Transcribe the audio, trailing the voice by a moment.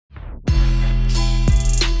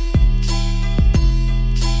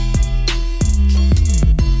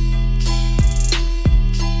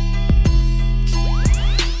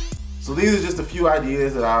these are just a few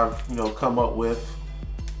ideas that I've, come up with.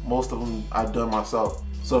 Most of them I've done myself.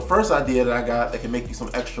 So the first idea that I got that can make you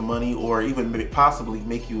some extra money or even possibly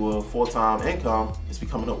make you a full-time income is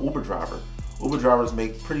becoming an Uber driver. Uber drivers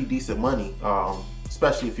make pretty decent money,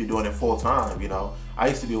 especially if you're doing it full-time. I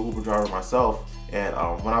used to be an Uber driver myself, and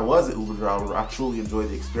when I was an Uber driver, I truly enjoyed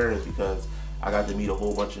the experience because I got to meet a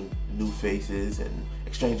whole bunch of new faces and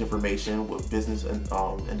exchange information with business and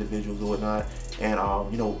individuals and whatnot. And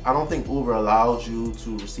I don't think Uber allows you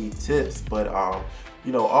to receive tips, but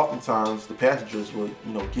oftentimes the passengers would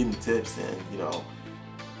give me tips, and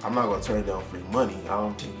I'm not gonna turn down free money. I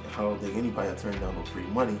don't think anybody will turn down no free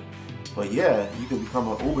money. But yeah, you can become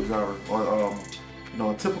an Uber driver, or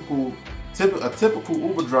a typical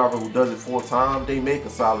Uber driver who does it full time, they make a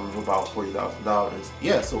salary of about $40,000.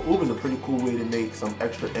 Yeah, so Uber's a pretty cool way to make some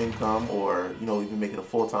extra income, or even make it a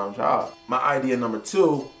full-time job. My idea number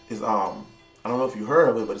 2 is I don't know if you heard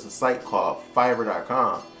of it, but it's a site called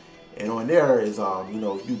Fiverr.com. And on there is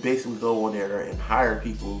you basically go on there and hire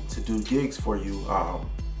people to do gigs for you.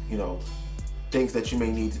 Things that you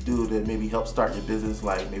may need to do to maybe help start your business,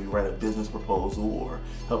 like maybe write a business proposal, or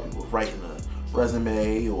help you with writing a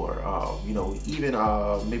resume, or even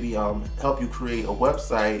maybe help you create a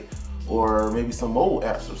website, or maybe some mobile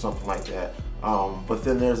apps or something like that. But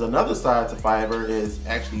then there's another side to Fiverr, is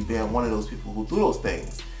actually being one of those people who do those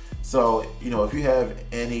things. So if you have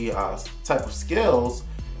any type of skills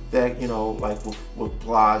that like with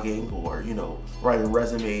blogging, or writing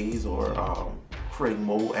resumes, or creating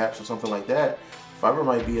mobile apps or something like that, Fiverr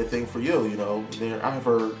might be a thing for you. I've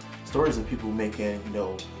heard stories of people making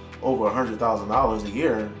over $100,000 a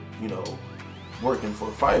year, working for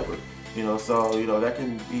Fiverr. So that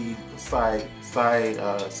can be a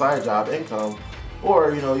side job income,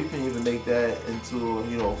 or you can even make that into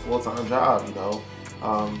a full-time job,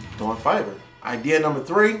 doing Fiverr. Idea number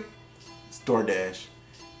 3 is DoorDash.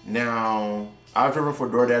 Now, I've driven for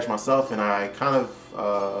DoorDash myself, and I kind of,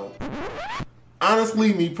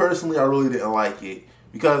 honestly, me personally, I really didn't like it.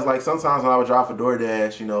 Because like sometimes when I would drive for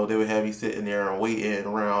DoorDash, they would have me sitting there and waiting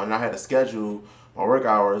around, and I had to schedule my work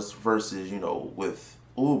hours versus, with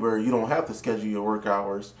Uber, you don't have to schedule your work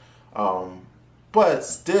hours. But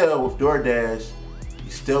still, with DoorDash,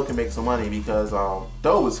 you still can make some money, because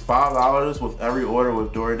though it's $5 with every order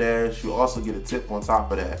with DoorDash, you also get a tip on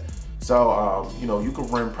top of that. So, you can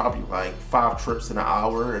run probably like 5 trips in an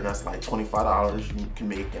hour, and that's like $25 you can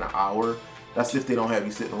make in an hour. That's if they don't have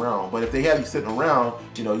you sitting around. But if they have you sitting around,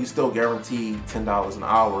 you still guaranteed $10 an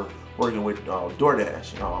hour working with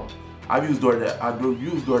DoorDash. I do use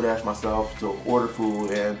DoorDash myself to order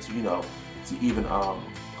food, and to even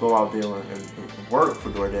go out there and work for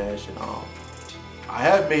DoorDash. And I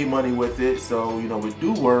have made money with it, so it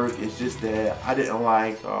do work. It's just that I didn't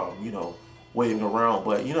like waiting around.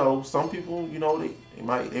 But some people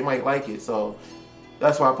they might like it, so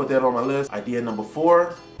that's why I put that on my list. Idea number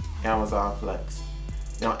 4, Amazon Flex.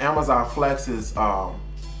 Now Amazon Flex is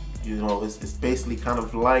it's basically kind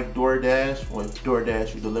of like DoorDash. With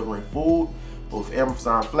DoorDash you're delivering food, but with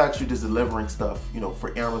Amazon Flex you're just delivering stuff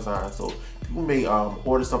for Amazon. So people may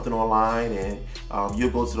order something online, and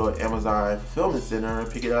you'll go to the Amazon fulfillment center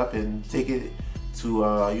and pick it up and take it to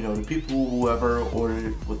the people whoever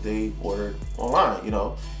ordered what they ordered online.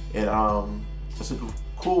 And it's a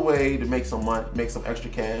cool way to make some money, make some extra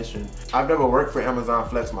cash. And I've never worked for Amazon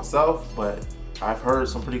Flex myself, but I've heard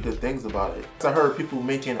some pretty good things about it. I heard people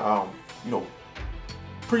making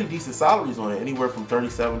pretty decent salaries on it, anywhere from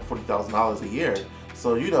 $37,000 to $40,000 a year.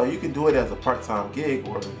 So you can do it as a part-time gig,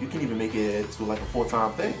 or you can even make it to like a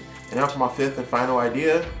full-time thing. And now for my 5th and final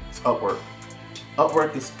idea, it's Upwork.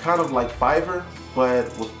 Upwork is kind of like Fiverr, but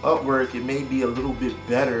with Upwork it may be a little bit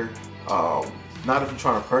better, not if you're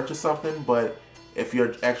trying to purchase something, but if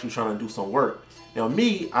you're actually trying to do some work. Now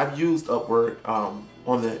me, I've used Upwork on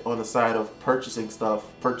the side of purchasing stuff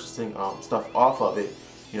off of it,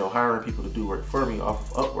 hiring people to do work for me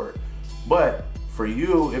off of Upwork. But for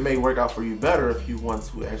you, it may work out for you better if you want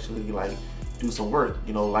to actually like do some work.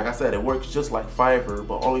 Like I said, it works just like Fiverr,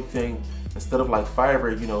 but only thing, instead of like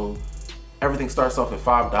Fiverr, everything starts off at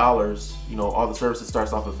 $5. All the services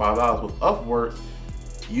starts off at $5. With Upwork,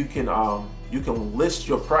 you can list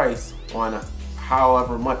your price on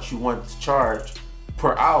however much you want to charge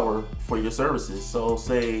per hour for your services. So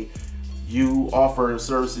say you offer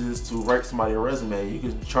services to write somebody a resume, you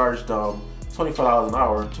can charge them $25 an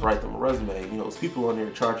hour to write them a resume. There's people on there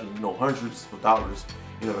charging hundreds of dollars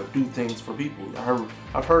to do things for people.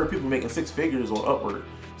 I've heard people making 6 figures on Upwork.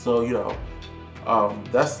 So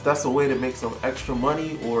That's a way to make some extra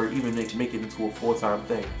money, or even make it into a full-time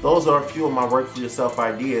thing. Those are a few of my work for yourself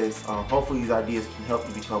ideas. Hopefully these ideas can help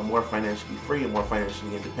you become more financially free and more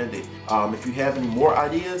financially independent. If you have any more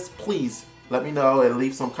ideas, please let me know and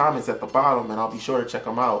leave some comments at the bottom, and I'll be sure to check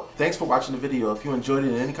them out. Thanks for watching the video. If you enjoyed it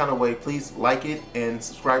in any kind of way, please like it and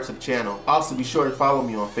subscribe to the channel. Also, be sure to follow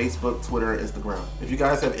me on Facebook, Twitter, and Instagram. If you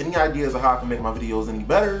guys have any ideas of how I can make my videos any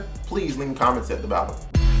better, please leave comments at the bottom.